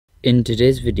In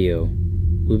today's video,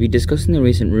 we'll be discussing the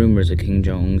recent rumours of Kim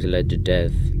Jong Un's alleged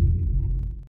death.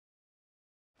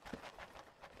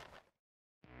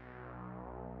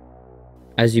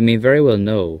 As you may very well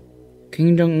know,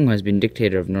 Kim Jong Un has been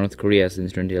dictator of North Korea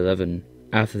since 2011,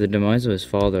 after the demise of his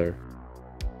father.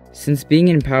 Since being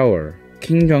in power,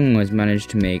 Kim Jong Un has managed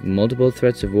to make multiple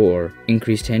threats of war,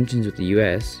 increase tensions with the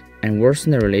US, and worsen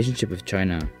their relationship with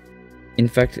China. In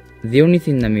fact, the only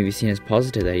thing that may be seen as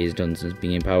positive that he has done since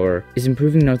being in power is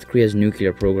improving North Korea's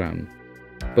nuclear program.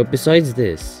 But besides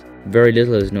this, very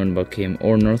little is known about Kim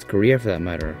or North Korea for that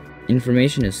matter.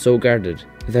 Information is so guarded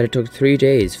that it took 3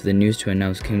 days for the news to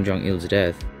announce Kim Jong Il's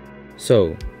death.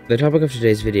 So, the topic of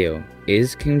today's video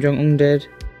is Kim Jong Un dead?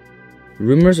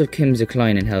 Rumours of Kim's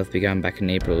decline in health began back in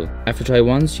April, after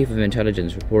Taiwan's chief of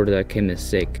intelligence reported that Kim is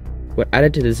sick. What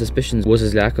added to the suspicions was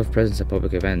his lack of presence at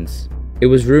public events. It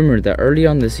was rumoured that early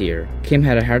on this year, Kim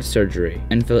had a heart surgery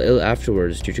and fell ill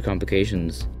afterwards due to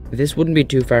complications. This wouldn't be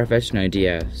too far-fetched an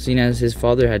idea, seeing as his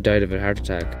father had died of a heart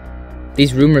attack.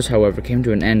 These rumours, however, came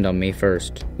to an end on May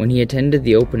 1st, when he attended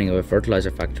the opening of a fertilizer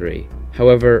factory.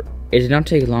 However, it did not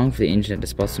take long for the internet to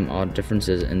spot some odd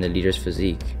differences in the leader's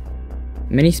physique.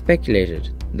 Many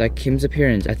speculated that Kim's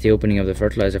appearance at the opening of the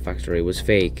fertilizer factory was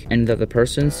fake, and that the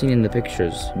person seen in the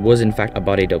pictures was in fact a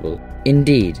body double.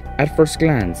 Indeed, at first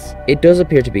glance, it does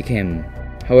appear to be Kim.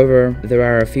 However, there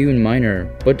are a few minor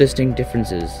but distinct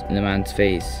differences in the man's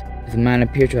face. The man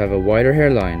appeared to have a wider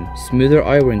hairline, smoother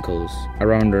eye wrinkles, a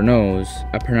rounder nose,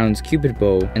 a pronounced cupid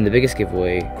bow, and the biggest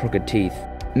giveaway, crooked teeth.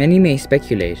 Many may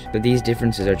speculate that these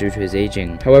differences are due to his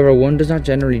aging. However, one does not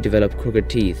generally develop crooked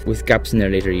teeth with gaps in their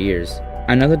later years.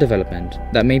 Another development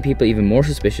that made people even more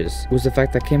suspicious was the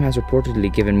fact that Kim has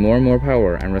reportedly given more and more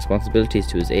power and responsibilities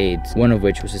to his aides, one of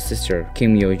which was his sister,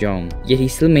 Kim Yo-jong, yet he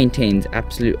still maintains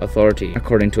absolute authority,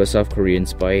 according to a South Korean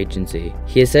spy agency.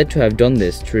 He is said to have done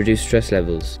this to reduce stress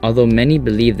levels, although many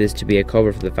believe this to be a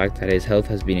cover for the fact that his health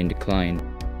has been in decline.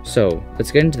 So,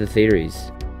 let's get into the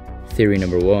theories. Theory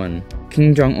number 1.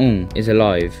 Kim Jong Un is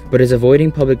alive, but is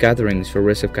avoiding public gatherings for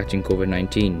risk of catching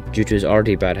COVID-19 due to his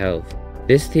already bad health.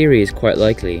 This theory is quite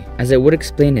likely, as it would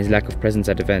explain his lack of presence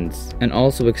at events, and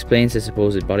also explains his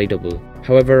supposed body double.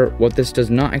 However, what this does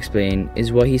not explain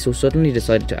is why he so suddenly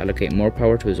decided to allocate more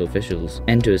power to his officials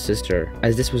and to his sister,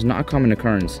 as this was not a common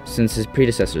occurrence since his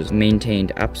predecessors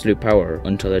maintained absolute power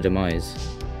until their demise.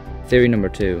 Theory number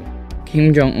 2.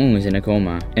 Kim Jong Un is in a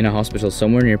coma in a hospital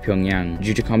somewhere near Pyongyang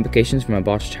due to complications from a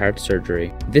botched heart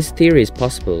surgery. This theory is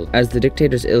possible as the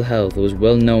dictator's ill health was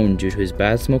well known due to his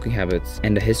bad smoking habits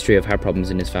and a history of heart problems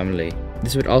in his family.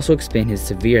 This would also explain his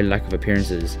severe lack of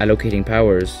appearances, allocating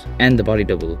powers, and the body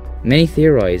double. Many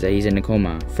theorize that he's in a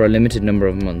coma for a limited number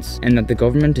of months and that the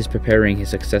government is preparing his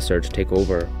successor to take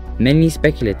over. Many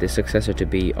speculate this successor to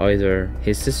be either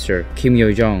his sister Kim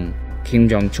Yo-jong, Kim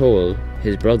Jong-chol,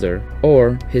 his brother,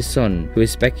 or his son, who is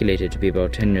speculated to be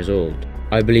about 10 years old.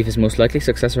 I believe his most likely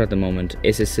successor at the moment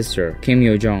is his sister, Kim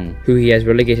Yo-jong, who he has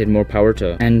relegated more power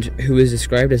to, and who is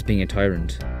described as being a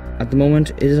tyrant. At the moment,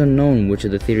 it is unknown which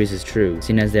of the theories is true,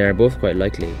 seeing as they are both quite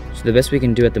likely, so the best we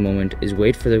can do at the moment is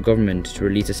wait for the government to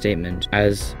release a statement,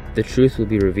 as the truth will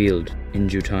be revealed in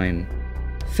due time.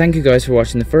 Thank you guys for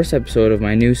watching the first episode of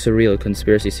my new Cerreel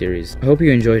conspiracy series. I hope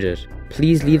you enjoyed it.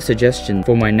 Please leave suggestions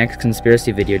for my next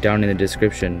conspiracy video down in the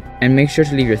description, and make sure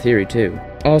to leave your theory too.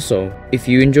 Also, if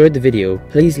you enjoyed the video,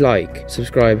 please like,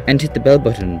 subscribe, and hit the bell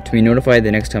button to be notified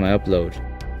the next time I upload.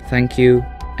 Thank you,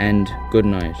 and good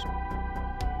night.